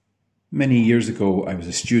Many years ago, I was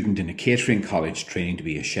a student in a catering college training to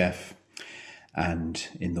be a chef. And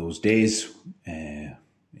in those days, in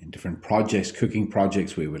different projects, cooking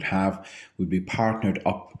projects we'd be partnered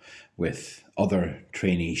up with other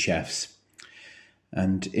trainee chefs.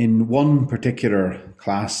 And in one particular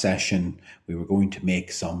class session, we were going to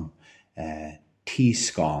make some tea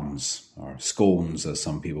scones, or scones as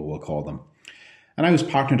some people will call them. And I was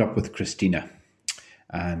partnered up with Christina.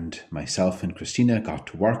 And myself and Christina got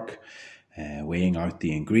to work, weighing out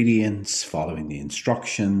the ingredients, following the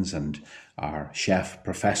instructions, and our chef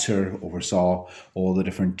professor oversaw all the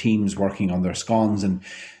different teams working on their scones, and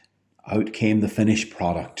out came the finished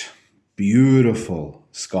product. Beautiful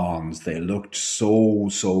scones. They looked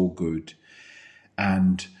so good.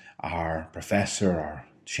 And our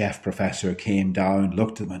chef professor came down,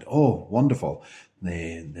 looked at them and, oh, wonderful.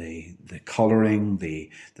 The colouring,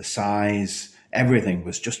 the size, everything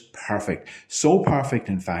was just perfect. So perfect,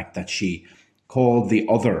 in fact, that she called the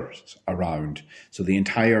others around. So the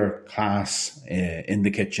entire class in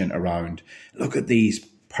the kitchen around, look at these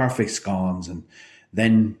perfect scones. And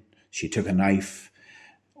then she took a knife,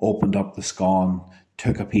 opened up the scone,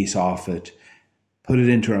 took a piece off it, put it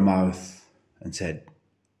into her mouth and said,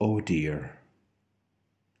 oh dear.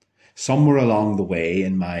 Somewhere along the way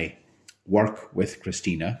in my work with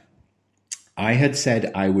Christina, I had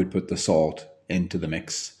said I would put the salt into the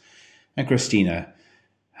mix, and Christina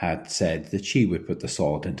had said that she would put the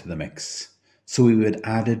salt into the mix. So we had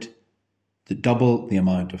added double the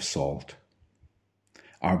amount of salt.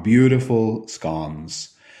 Our beautiful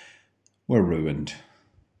scones were ruined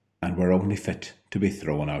and were only fit to be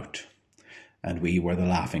thrown out, and we were the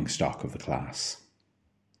laughingstock of the class.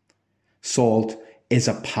 Salt is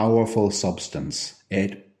a powerful substance.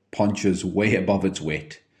 It punches way above its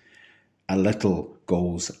weight. A little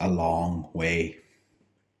goes a long way.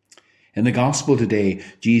 In the gospel today,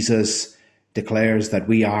 Jesus declares that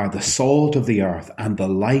we are the salt of the earth and the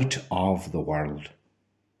light of the world.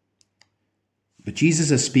 But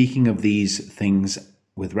Jesus is speaking of these things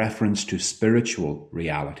with reference to spiritual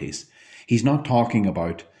realities. He's not talking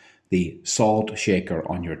about the salt shaker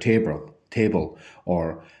on your table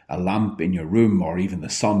or a lamp in your room or even the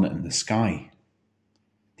sun in the sky.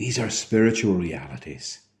 These are spiritual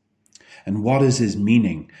realities. And what is his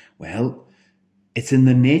meaning? Well, it's in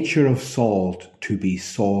the nature of salt to be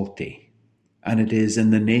salty, and it is in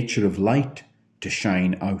the nature of light to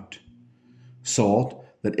shine out. Salt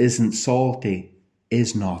that isn't salty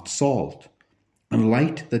is not salt, and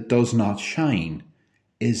light that does not shine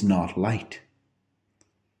is not light.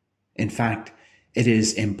 In fact, it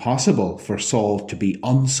is impossible for salt to be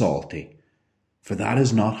unsalty, for that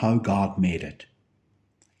is not how God made it.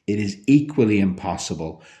 It is equally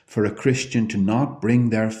impossible for a Christian to not bring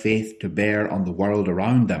their faith to bear on the world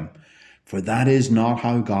around them, for that is not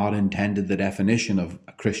how God intended the definition of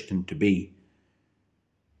a Christian to be.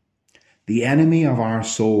 The enemy of our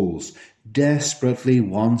souls desperately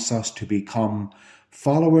wants us to become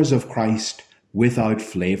followers of Christ without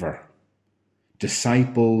flavour,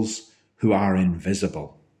 disciples who are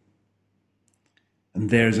invisible. And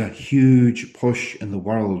there's a huge push in the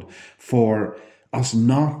world for us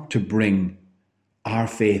not to bring our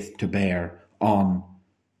faith to bear on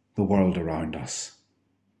the world around us.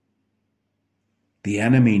 The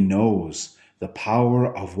enemy knows the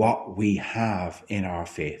power of what we have in our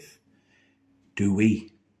faith. Do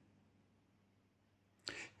we?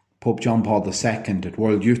 Pope John Paul II at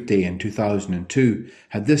World Youth Day in 2002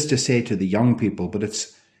 had this to say to the young people, but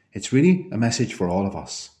it's really a message for all of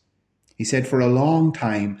us. He said, for a long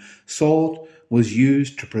time, salt was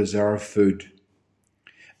used to preserve food.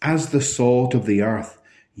 As the salt of the earth,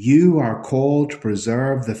 you are called to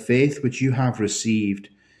preserve the faith which you have received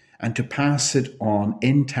and to pass it on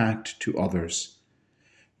intact to others.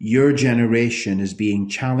 Your generation is being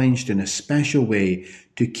challenged in a special way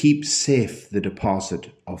to keep safe the deposit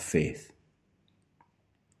of faith.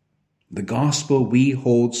 The gospel we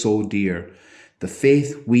hold so dear, the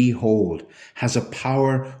faith we hold, has a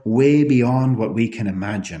power way beyond what we can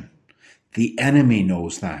imagine. The enemy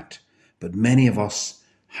knows that, but many of us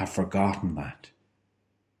have forgotten that.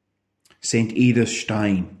 Saint Edith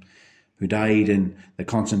Stein, who died in the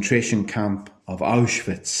concentration camp of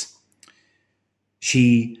Auschwitz,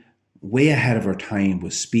 she, way ahead of her time,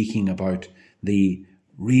 was speaking about the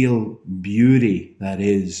real beauty that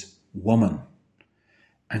is woman.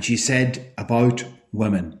 And she said about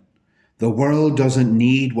women, the world doesn't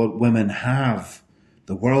need what women have.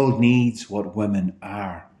 The world needs what women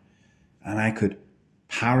are. And I could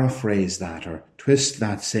paraphrase that or twist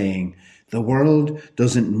that saying, the world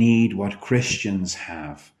doesn't need what Christians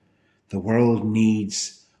have. The world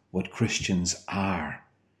needs what Christians are.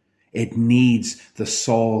 It needs the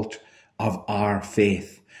salt of our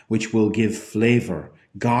faith, which will give flavor,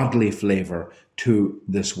 godly flavor, to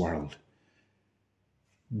this world.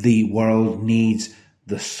 The world needs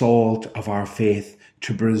the salt of our faith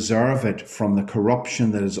to preserve it from the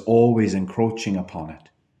corruption that is always encroaching upon it.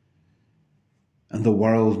 And the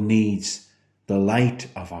world needs the light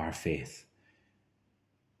of our faith.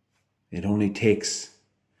 It only takes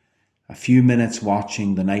a few minutes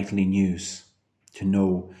watching the nightly news to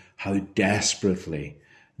know how desperately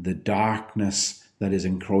the darkness that is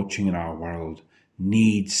encroaching in our world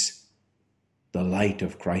needs the light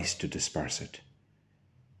of Christ to disperse it.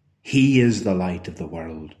 He is the light of the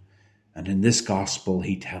world, and in this gospel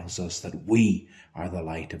he tells us that we are the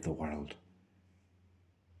light of the world.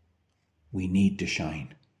 We need to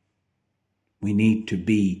shine. We need to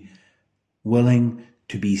be willing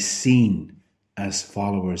to be seen as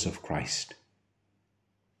followers of Christ,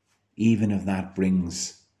 even if that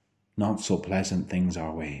brings not so pleasant things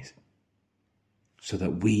our way, so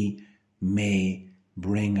that we may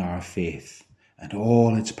bring our faith and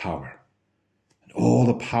all its power and all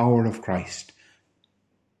the power of Christ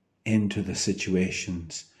into the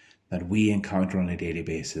situations that we encounter on a daily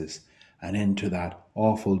basis, and into that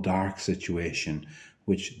awful dark situation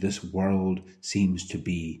which this world seems to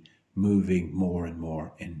be moving more and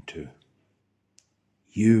more into.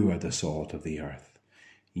 You are the salt of the earth.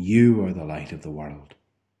 You are the light of the world.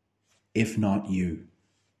 If not you,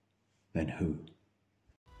 then who?